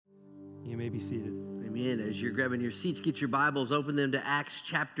You may be seated. Amen. As you're grabbing your seats, get your Bibles, open them to Acts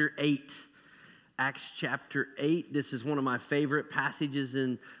chapter 8. Acts chapter 8. This is one of my favorite passages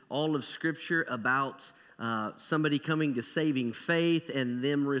in all of Scripture about somebody coming to saving faith and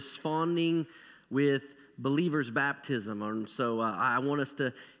them responding with believers' baptism. And so I want us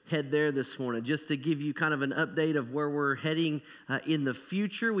to head there this morning just to give you kind of an update of where we're heading in the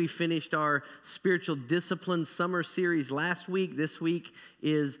future. We finished our spiritual discipline summer series last week. This week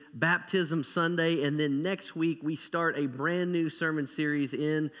is Baptism Sunday, and then next week we start a brand new sermon series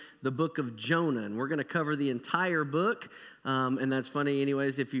in the book of Jonah, and we're going to cover the entire book. And that's funny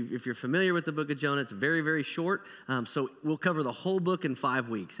anyways, if you're familiar with the book of Jonah, it's very, very short. So we'll cover the whole book in 5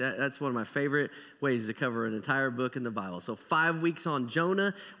 weeks. That's one of my favorite ways to cover an entire book in the Bible. So 5 weeks on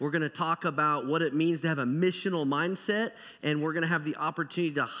Jonah. We're going to talk about what it means to have a missional mindset, and we're going to have the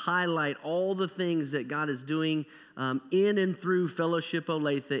opportunity to highlight all the things that God is doing in and through Fellowship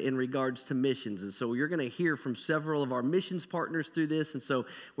Olathe in regards to missions. And so you're going to hear from several of our missions partners through this, and so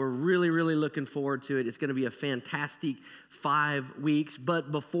we're really, really looking forward to it. It's going to be a fantastic 5 weeks,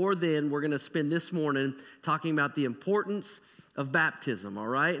 but before then, we're going to spend this morning talking about the importance of baptism, all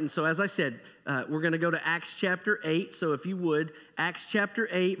right? And so as I said, we're going to go to Acts chapter 8, so if you would, Acts chapter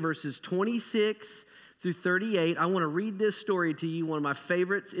 8, verses 26 through 38. I want to read this story to you, one of my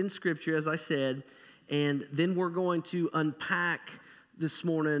favorites in Scripture, as I said, and then we're going to unpack this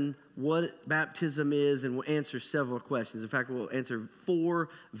morning what baptism is, and we'll answer several questions. In fact, we'll answer 4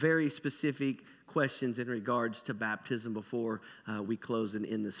 very specific questions in regards to baptism before we close and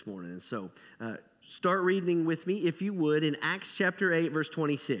end this morning. And so start reading with me, if you would, in Acts chapter 8, verse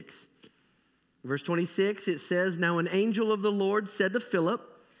 26. Verse 26, it says, "Now an angel of the Lord said to Philip,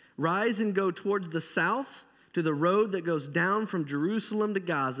 'Rise and go towards the south to the road that goes down from Jerusalem to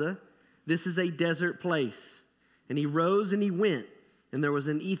Gaza. This is a desert place.' And he rose and he went. And there was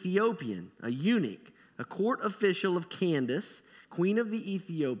an Ethiopian, a eunuch, a court official of Candace, queen of the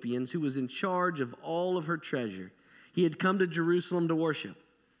Ethiopians, who was in charge of all of her treasure. He had come to Jerusalem to worship.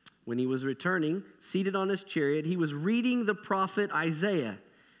 When he was returning, seated on his chariot, he was reading the prophet Isaiah.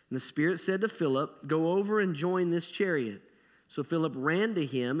 And the Spirit said to Philip, 'Go over and join this chariot.' So Philip ran to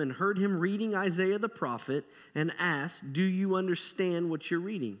him and heard him reading Isaiah the prophet and asked, 'Do you understand what you're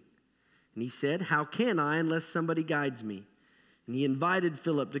reading?' And he said, 'How can I unless somebody guides me?' And he invited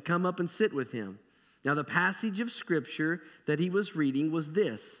Philip to come up and sit with him. Now the passage of Scripture that he was reading was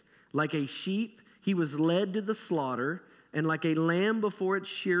this: 'Like a sheep he was led to the slaughter, and like a lamb before its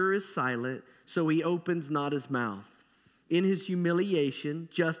shearer is silent, so he opens not his mouth. In his humiliation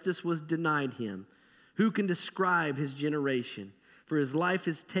justice was denied him. Who can describe his generation? For his life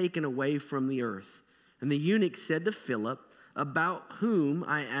is taken away from the earth.' And the eunuch said to Philip, 'About whom,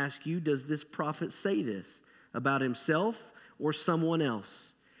 I ask you, does this prophet say this? About himself or someone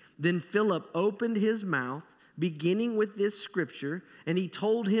else?' Then Philip opened his mouth, beginning with this scripture, and he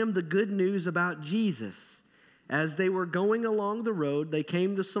told him the good news about Jesus. As they were going along the road, they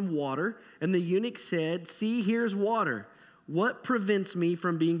came to some water, and the eunuch said, 'See, here's water. What prevents me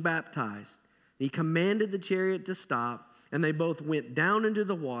from being baptized?' He commanded the chariot to stop, and they both went down into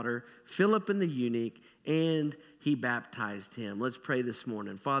the water, Philip and the eunuch, and he baptized him." Let's pray this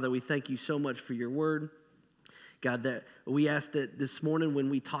morning. Father, we thank you so much for your word. God, that we ask that this morning when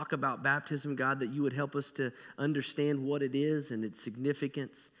we talk about baptism, God, that you would help us to understand what it is and its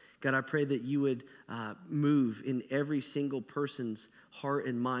significance. God, I pray that you would move in every single person's heart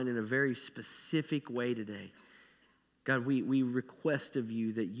and mind in a very specific way today. God, we request of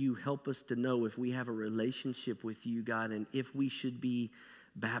you that you help us to know if we have a relationship with you, God, and if we should be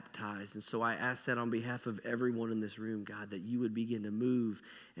baptized. And so I ask that on behalf of everyone in this room, God, that you would begin to move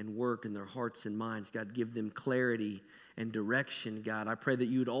and work in their hearts and minds. God, give them clarity and direction, God. I pray that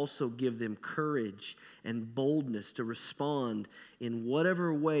you would also give them courage and boldness to respond in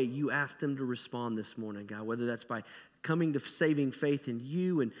whatever way you ask them to respond this morning, God, whether that's by coming to saving faith in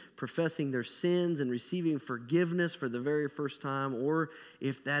you and professing their sins and receiving forgiveness for the very first time, or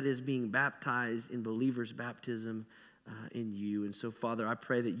if that is being baptized in believers' baptism in you. And so, Father, I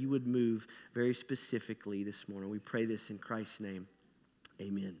pray that you would move very specifically this morning. We pray this in Christ's name.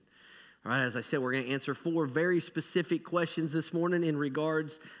 Amen. All right, as I said, we're going to answer 4 very specific questions this morning in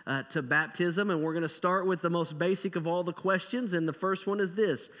regards to baptism, and we're going to start with the most basic of all the questions, and the first one is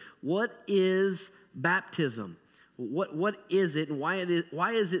this: what is baptism? What is it, and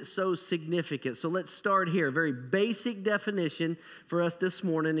why is it so significant? So let's start here. A very basic definition for us this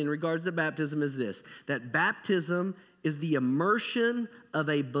morning in regards to baptism is this: that baptism is the immersion of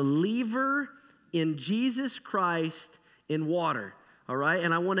a believer in Jesus Christ in water. All right,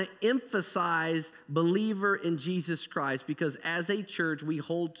 and I want to emphasize believer in Jesus Christ because as a church, we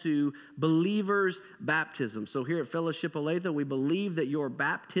hold to believers' baptism. So here at Fellowship Olathe, we believe that your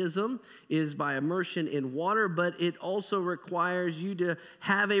baptism is by immersion in water, but it also requires you to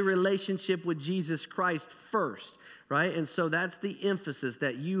have a relationship with Jesus Christ first, right? And so that's the emphasis,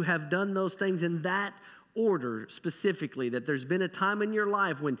 that you have done those things in that order specifically, that there's been a time in your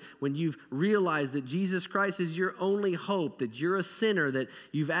life when you've realized that Jesus Christ is your only hope, that you're a sinner, that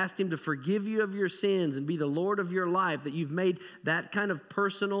you've asked him to forgive you of your sins and be the Lord of your life, that you've made that kind of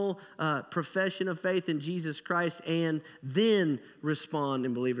personal profession of faith in Jesus Christ and then respond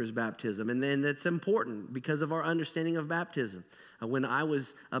in believer's baptism. And then that's important because of our understanding of baptism. When I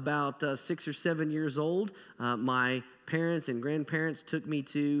was about 6 or 7 years old, my parents and grandparents took me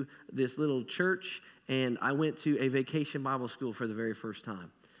to this little church, and I went to a vacation Bible school for the very first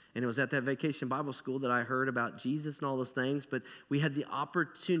time. And it was at that vacation Bible school that I heard about Jesus and all those things, but we had the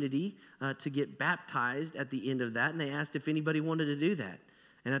opportunity to get baptized at the end of that, and they asked if anybody wanted to do that.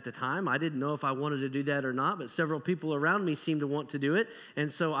 And at the time, I didn't know if I wanted to do that or not, but several people around me seemed to want to do it.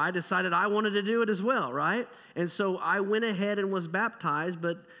 And so I decided I wanted to do it as well, right? And so I went ahead and was baptized,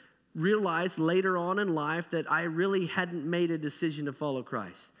 but realized later on in life that I really hadn't made a decision to follow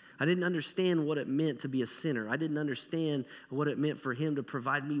Christ. I didn't understand what it meant to be a sinner. I didn't understand what it meant for him to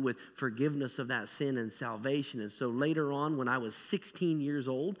provide me with forgiveness of that sin and salvation. And so later on, when I was 16 years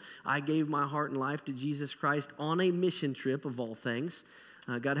old, I gave my heart and life to Jesus Christ on a mission trip of all things.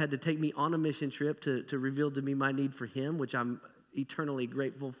 God had to take me on a mission trip to reveal to me my need for him, which I'm eternally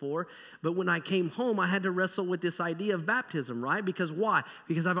grateful for. But when I came home, I had to wrestle with this idea of baptism, right? Because why?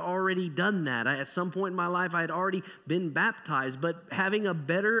 Because I've already done that. At some point in my life, I had already been baptized. But having a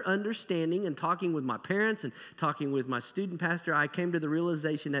better understanding and talking with my parents and talking with my student pastor, I came to the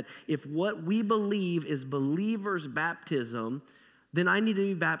realization that if what we believe is believers' baptism, then I need to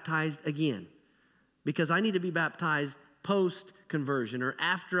be baptized again. Because I need to be baptized post-conversion or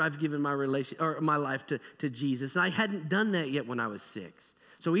after I've given my life to Jesus. And I hadn't done that yet when I was 6.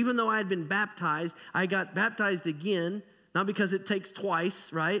 So even though I had been baptized, I got baptized again, not because it takes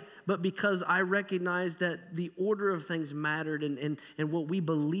twice, right? But because I recognized that the order of things mattered and what we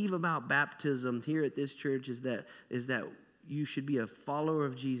believe about baptism here at this church is that you should be a follower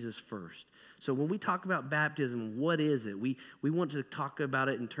of Jesus first. So when we talk about baptism, what is it? We want to talk about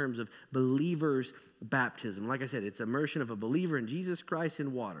it in terms of believers' baptism. Like I said, it's immersion of a believer in Jesus Christ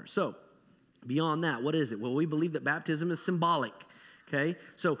in water. So beyond that, what is it? Well, we believe that baptism is symbolic, okay?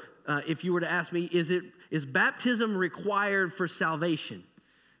 So if you were to ask me, is baptism required for salvation?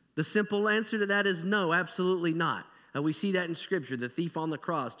 The simple answer to that is no, absolutely not. We see that in Scripture. The thief on the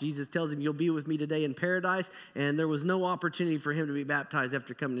cross, Jesus tells him, you'll be with me today in paradise, and there was no opportunity for him to be baptized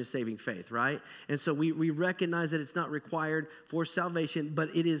after coming to saving faith, right? And so we recognize that it's not required for salvation,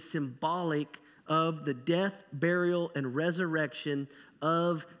 but it is symbolic of the death, burial, and resurrection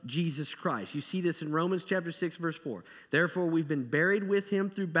of Jesus Christ. You see this in Romans chapter 6, verse 4. Therefore, we've been buried with him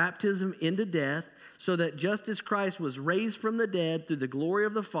through baptism into death, so that just as Christ was raised from the dead through the glory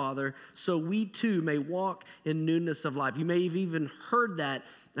of the Father, so we too may walk in newness of life. You may have even heard that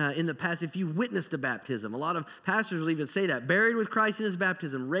in the past if you witnessed a baptism. A lot of pastors will even say that. Buried with Christ in his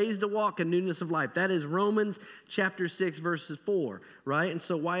baptism, raised to walk in newness of life. That is Romans chapter 6, verses 4, right? And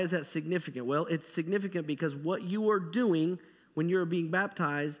so why is that significant? Well, it's significant because what you are doing when you're being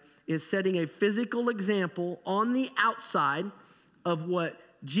baptized is setting a physical example on the outside of what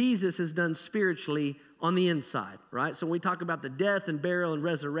Jesus has done spiritually on the inside, right? So when we talk about the death and burial and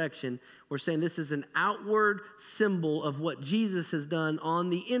resurrection, we're saying this is an outward symbol of what Jesus has done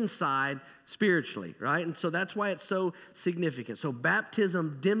on the inside spiritually, right? And so that's why it's so significant. So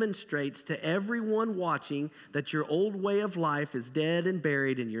baptism demonstrates to everyone watching that your old way of life is dead and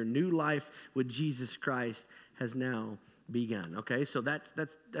buried and your new life with Jesus Christ has now begun, okay? So that's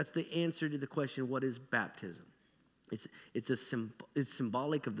the answer to the question, what is baptism? It's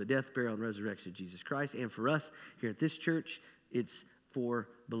symbolic of the death, burial, and resurrection of Jesus Christ. And for us here at this church, it's for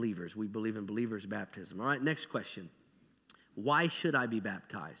believers. We believe in believers' baptism. All right, next question. Why should I be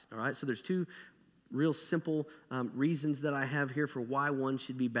baptized? All right, so there's two real simple reasons that I have here for why one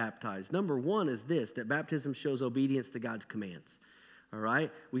should be baptized. Number one is this, that baptism shows obedience to God's commands. All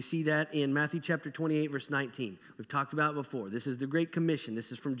right, we see that in Matthew chapter 28, verse 19. We've talked about it before. This is the Great Commission.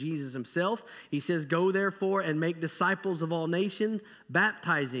 This is from Jesus himself. He says, go therefore and make disciples of all nations,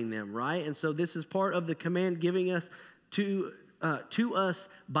 baptizing them, right? And so this is part of the command giving us to to us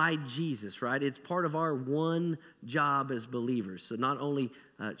by Jesus, right? It's part of our one job as believers. So not only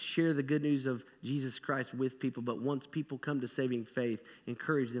share the good news of Jesus Christ with people, but once people come to saving faith,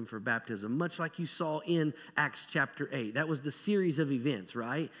 encourage them for baptism, much like you saw in Acts chapter 8. That was the series of events,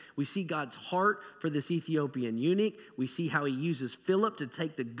 right? We see God's heart for this Ethiopian eunuch. We see how he uses Philip to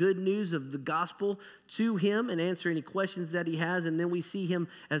take the good news of the gospel to him and answer any questions that he has. And then we see him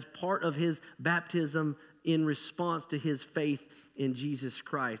as part of his baptism in response to his faith in Jesus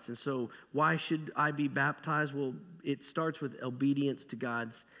Christ. And so why should I be baptized? Well, it starts with obedience to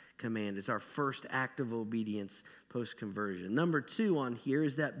God's command. It's our first act of obedience post-conversion. Number 2 on here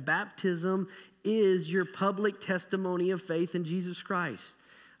is that baptism is your public testimony of faith in Jesus Christ.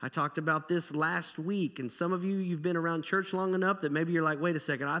 I talked about this last week, and some of you, you've been around church long enough that maybe you're like, wait a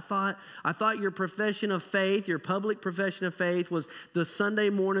second, I thought your profession of faith, your public profession of faith was the Sunday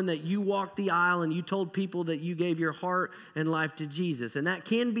morning that you walked the aisle and you told people that you gave your heart and life to Jesus. And that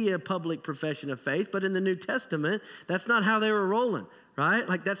can be a public profession of faith, but in the New Testament, that's not how they were rolling, right?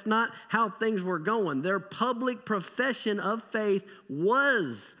 Like that's not how things were going. Their public profession of faith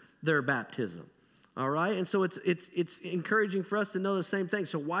was their baptism. All right, and so it's encouraging for us to know the same thing.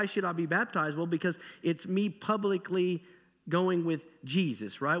 So why should I be baptized? Well, because it's me publicly going with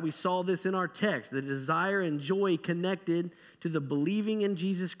Jesus, right? We saw this in our text, the desire and joy connected to the believing in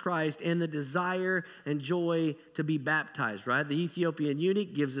Jesus Christ and the desire and joy to be baptized, right? The Ethiopian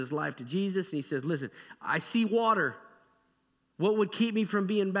eunuch gives his life to Jesus, and he says, listen, I see water. What would keep me from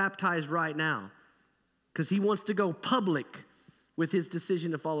being baptized right now? Because he wants to go public with his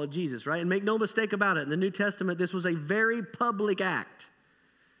decision to follow Jesus, right? And make no mistake about it, in the New Testament, this was a very public act.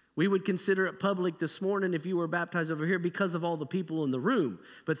 We would consider it public this morning if you were baptized over here because of all the people in the room.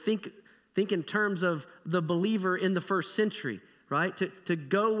 But think in terms of the believer in the first century, right? To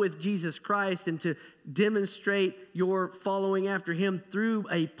go with Jesus Christ and to demonstrate your following after him through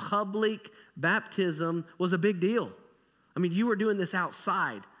a public baptism was a big deal. I mean, you were doing this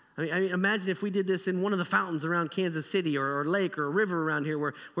outside. I mean, imagine if we did this in one of the fountains around Kansas City or a lake or a river around here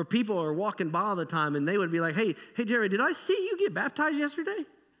where people are walking by all the time and they would be like, hey, Jerry, did I see you get baptized yesterday?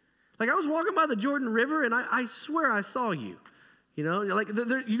 Like I was walking by the Jordan River and I swear I saw you. You know, like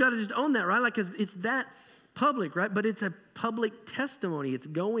you got to just own that, right? Like 'cause it's that public, right? But it's a public testimony. It's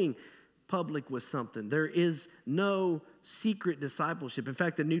going public with something. There is no secret discipleship. In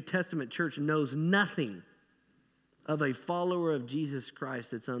fact, the New Testament church knows nothing of a follower of Jesus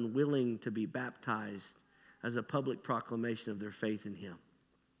Christ that's unwilling to be baptized as a public proclamation of their faith in him.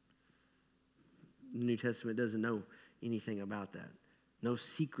 The New Testament doesn't know anything about that. No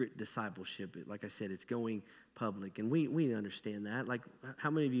secret discipleship. Like I said, it's going public. And we understand that. Like, how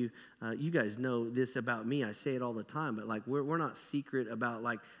many of you, you guys know this about me? I say it all the time, but like we're not secret about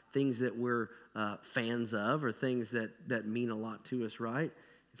like things that we're fans of or things that mean a lot to us, right?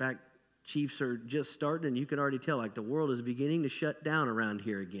 In fact, Chiefs are just starting, and you can already tell, like, the world is beginning to shut down around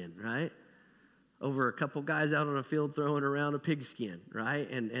here again, right? Over a couple guys out on a field throwing around a pigskin, right?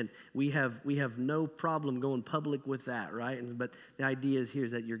 And we have no problem going public with that, right? But the idea is here is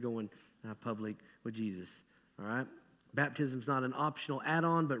that you're going public with Jesus, all right? Baptism's not an optional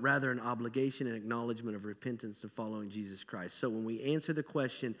add-on, but rather an obligation and acknowledgement of repentance to following Jesus Christ. So when we answer the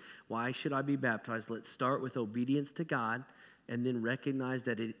question, why should I be baptized? Let's start with obedience to God, and then recognize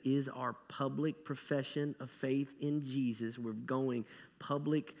that it is our public profession of faith in Jesus. We're going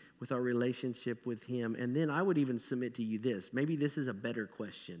public with our relationship with him. And then I would even submit to you this. Maybe this is a better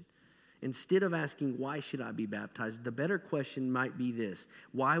question. Instead of asking, why should I be baptized? The better question might be this.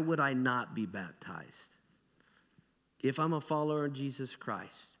 Why would I not be baptized? If I'm a follower of Jesus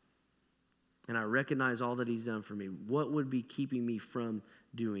Christ and I recognize all that he's done for me, what would be keeping me from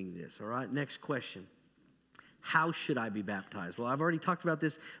doing this? All right, next question. How should I be baptized? Well, I've already talked about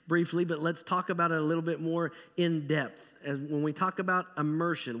this briefly, but let's talk about it a little bit more in depth. As when we talk about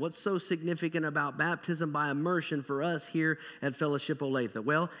immersion, what's so significant about baptism by immersion for us here at Fellowship Olathe?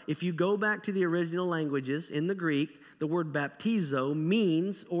 Well, if you go back to the original languages in the Greek, the word baptizo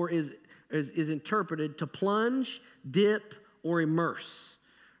means or is interpreted to plunge, dip, or immerse.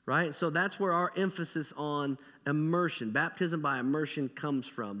 Right? So that's where our emphasis on immersion, baptism by immersion comes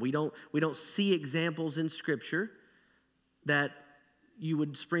from. We don't see examples in Scripture that you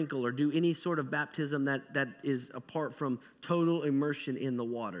would sprinkle or do any sort of baptism that is apart from total immersion in the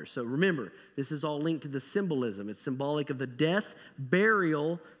water. So remember, this is all linked to the symbolism. It's symbolic of the death,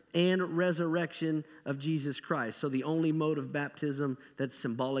 burial, and resurrection of Jesus Christ. So the only mode of baptism that's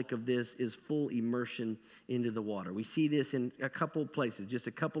symbolic of this is full immersion into the water. We see this in a couple places, just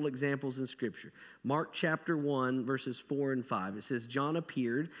a couple examples in Scripture. Mark chapter 1, verses 4 and 5. It says, John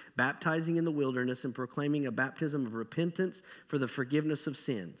appeared, baptizing in the wilderness and proclaiming a baptism of repentance for the forgiveness of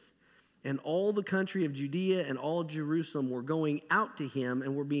sins. And all the country of Judea and all Jerusalem were going out to him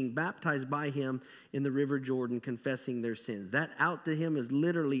and were being baptized by him in the river Jordan, confessing their sins. That out to him is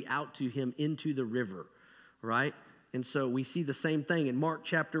literally out to him into the river, right? And so we see the same thing in Mark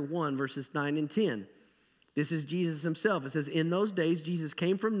chapter 1, verses 9 and 10. This is Jesus himself. It says, in those days, Jesus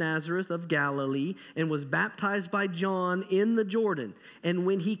came from Nazareth of Galilee and was baptized by John in the Jordan. And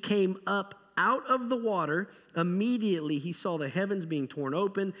when he came up out of the water, immediately he saw the heavens being torn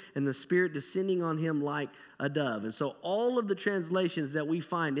open and the Spirit descending on him like a dove. And so all of the translations that we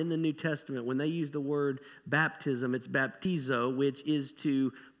find in the New Testament, when they use the word baptism, it's baptizo, which is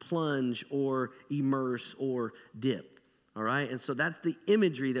to plunge or immerse or dip. All right? And so that's the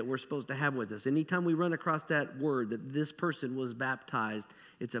imagery that we're supposed to have with us. Anytime we run across that word, that this person was baptized,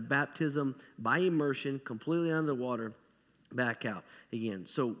 it's a baptism by immersion, completely under the water, back out again.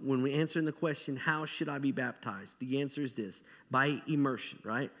 So when we answer the question, how should I be baptized? The answer is this, by immersion,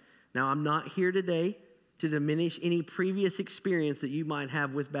 right? Now, I'm not here today to diminish any previous experience that you might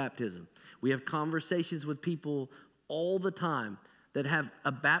have with baptism. We have conversations with people all the time that have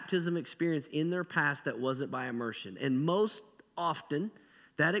a baptism experience in their past that wasn't by immersion. And most often,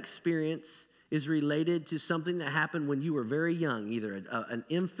 that experience is related to something that happened when you were very young, either an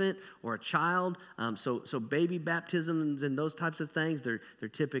infant or a child. So baby baptisms and those types of things, they're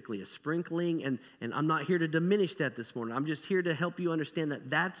typically a sprinkling. And I'm not here to diminish that this morning. I'm just here to help you understand that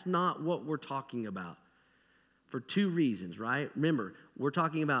that's not what we're talking about for two reasons, right? Remember, we're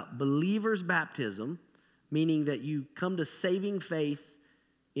talking about believers' baptism, meaning that you come to saving faith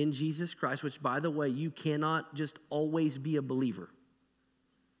in Jesus Christ, which, by the way, you cannot just always be a believer.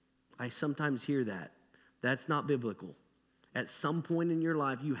 I sometimes hear that. That's not biblical. At some point in your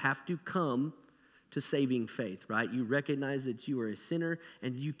life, you have to come to saving faith, right? You recognize that you are a sinner,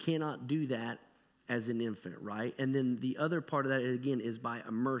 and you cannot do that as an infant, right? And then the other part of that, again, is by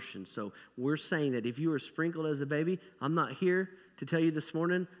immersion. So we're saying that if you were sprinkled as a baby, I'm not here to tell you this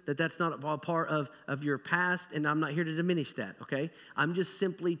morning that that's not a part of your past, and I'm not here to diminish that, okay? I'm just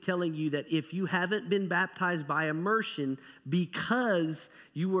simply telling you that if you haven't been baptized by immersion because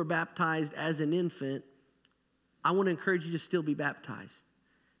you were baptized as an infant, I want to encourage you to still be baptized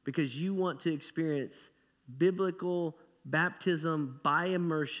because you want to experience biblical baptism by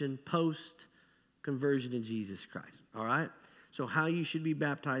immersion post-conversion in Jesus Christ, all right? So how you should be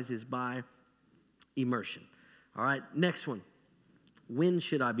baptized is by immersion, all right? Next one. When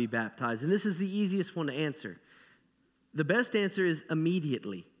should I be baptized? And this is the easiest one to answer. The best answer is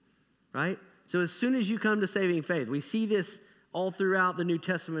immediately, right? So as soon as you come to saving faith, we see this all throughout the New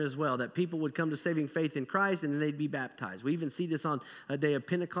Testament as well, that people would come to saving faith in Christ and then they'd be baptized. We even see this on a day of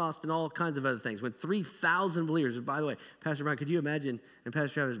Pentecost and all kinds of other things. When 3,000 believers, by the way, Pastor Brian, could you imagine, and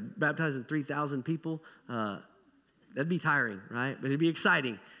Pastor Travis, baptizing 3,000 people? That'd be tiring, right? But it'd be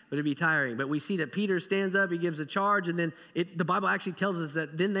exciting, but it'd be tiring. But we see that Peter stands up, he gives a charge, and then the Bible actually tells us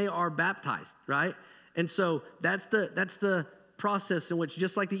that then they are baptized, right? And so that's the process in which,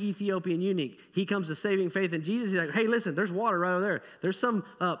 just like the Ethiopian eunuch, he comes to saving faith in Jesus. He's like, hey, listen, there's water right over there. There's some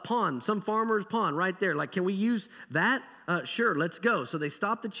pond, some farmer's pond right there. Like, can we use that? Sure, let's go. So they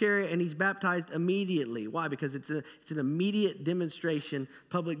stop the chariot, and he's baptized immediately. Why? Because it's an immediate demonstration,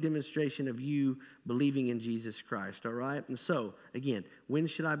 public demonstration of you believing in Jesus Christ, all right? And so, again, when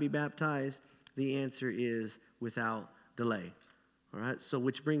should I be baptized? The answer is without delay, all right? So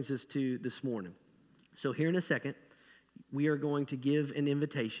which brings us to this morning. So here in a second, we are going to give an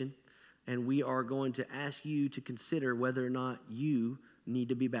invitation, and we are going to ask you to consider whether or not you need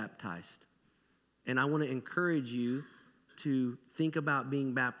to be baptized. And I want to encourage you to think about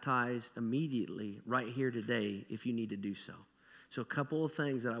being baptized immediately right here today if you need to do so. So a couple of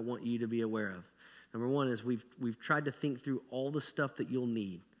things that I want you to be aware of. Number one is we've tried to think through all the stuff that you'll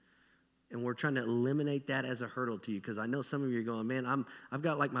need. And we're trying to eliminate that as a hurdle to you, because I know some of you are going, man, I've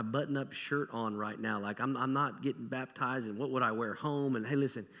got like my button-up shirt on right now. Like I'm not getting baptized, and what would I wear home? And hey,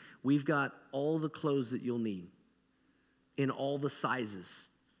 listen, we've got all the clothes that you'll need in all the sizes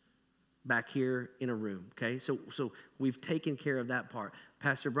back here in a room, okay? So we've taken care of that part.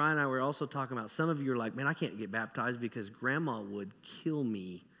 Pastor Brian and I were also talking about, some of you are like, man, I can't get baptized because grandma would kill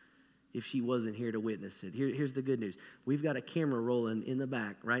me if she wasn't here to witness it. Here's the good news. We've got a camera rolling in the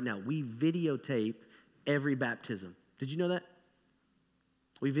back right now. We videotape every baptism. Did you know that?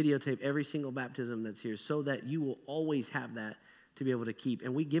 We videotape every single baptism that's here so that you will always have that to be able to keep.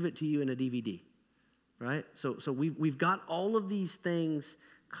 And we give it to you in a DVD, right? So we've got all of these things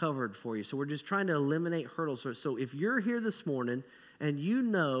covered for you. So we're just trying to eliminate hurdles. So if you're here this morning and you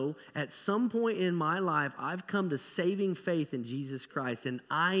know at some point in my life I've come to saving faith in Jesus Christ and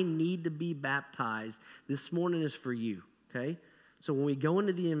I need to be baptized, this morning is for you, okay? So when we go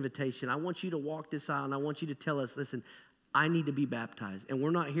into the invitation, I want you to walk this aisle and I want you to tell us, listen, I need to be baptized. And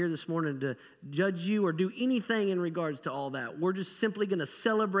we're not here this morning to judge you or do anything in regards to all that. We're just simply going to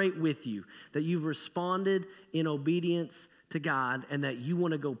celebrate with you that you've responded in obedience to God and that you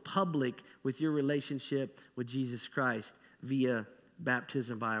want to go public with your relationship with Jesus Christ via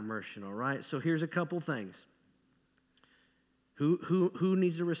baptism by immersion, all right? So here's a couple things. Who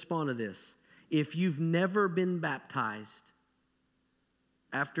needs to respond to this? If you've never been baptized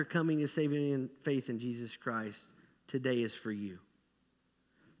after coming to saving faith in Jesus Christ, today is for you.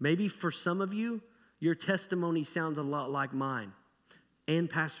 Maybe for some of you, your testimony sounds a lot like mine and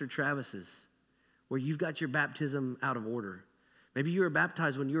Pastor Travis's, where you've got your baptism out of order. Maybe you were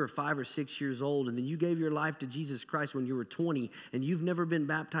baptized when you were 5 or 6 years old, and then you gave your life to Jesus Christ when you were 20, and you've never been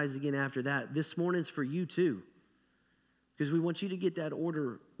baptized again after that. This morning's for you too, because we want you to get that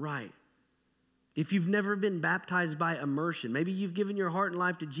order right. If you've never been baptized by immersion, maybe you've given your heart and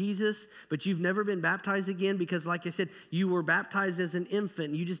life to Jesus, but you've never been baptized again because, like I said, you were baptized as an infant,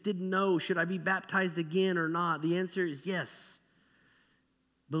 and you just didn't know, should I be baptized again or not? The answer is yes.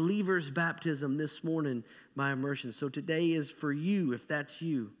 Believer's baptism this morning by immersion. So today is for you if that's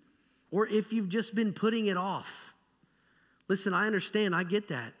you. Or if you've just been putting it off. Listen, I understand. I get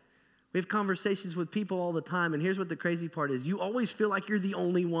that. We have conversations with people all the time, and here's what the crazy part is. You always feel like you're the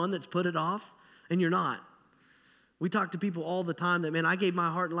only one that's put it off, and you're not. We talk to people all the time that, man, I gave my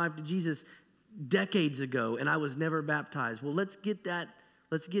heart and life to Jesus decades ago, and I was never baptized. Well, let's get that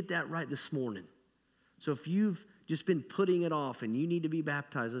right this morning. So if you've just been putting it off and you need to be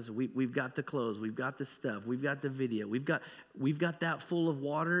baptized, listen, we've got the clothes, we've got the stuff, we've got the video, we've got that full of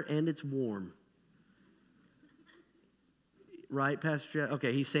water and it's warm. Right, Pastor?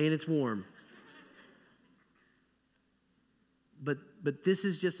 Okay, he's saying it's warm. But this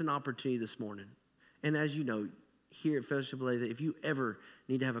is just an opportunity this morning. And as you know, here at Fellowship of Lay, if you ever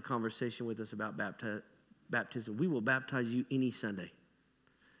need to have a conversation with us about baptism, we will baptize you any Sunday.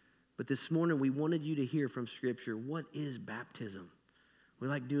 But this morning, we wanted you to hear from Scripture, what is baptism? We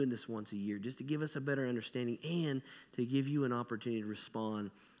like doing this once a year just to give us a better understanding and to give you an opportunity to respond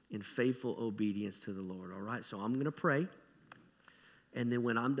in faithful obedience to the Lord, all right? So I'm going to pray, and then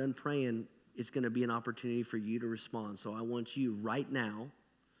when I'm done praying, it's going to be an opportunity for you to respond. So I want you right now,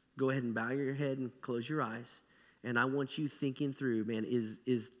 go ahead and bow your head and close your eyes, and I want you thinking through, man, is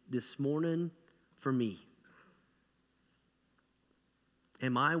this morning for me?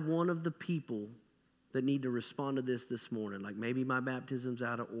 Am I one of the people that need to respond to this morning? Like maybe my baptism's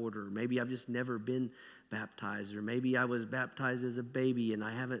out of order. Maybe I've just never been baptized. Or maybe I was baptized as a baby and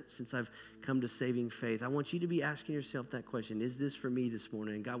I haven't since I've come to saving faith. I want you to be asking yourself that question. Is this for me this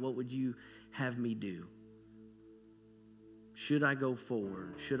morning? And God, what would you have me do? Should I go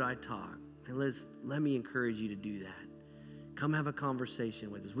forward? Should I talk? And let me encourage you to do that. Come have a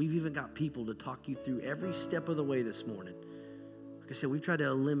conversation with us. We've even got people to talk you through every step of the way this morning. Like I said, we've tried to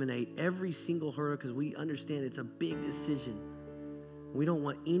eliminate every single hurdle because we understand it's a big decision. We don't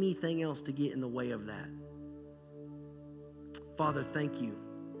want anything else to get in the way of that. Father, thank you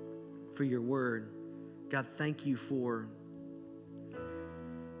for your word. God, thank you for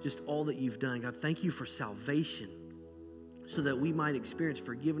just all that you've done. God, thank you for salvation so that we might experience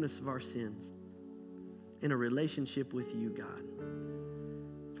forgiveness of our sins in a relationship with you, God.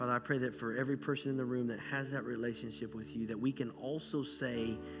 Father, I pray that for every person in the room that has that relationship with you, that we can also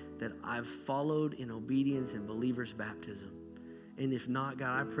say that I've followed in obedience in believer's baptism. And if not,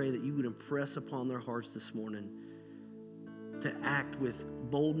 God, I pray that you would impress upon their hearts this morning to act with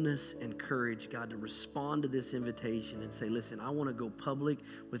boldness and courage, God, to respond to this invitation and say, listen, I want to go public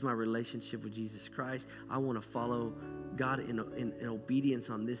with my relationship with Jesus Christ. I want to follow God in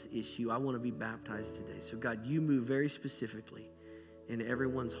obedience on this issue. I want to be baptized today. So God, you move very specifically in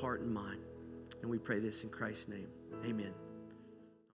everyone's heart and mind. And we pray this in Christ's name. Amen.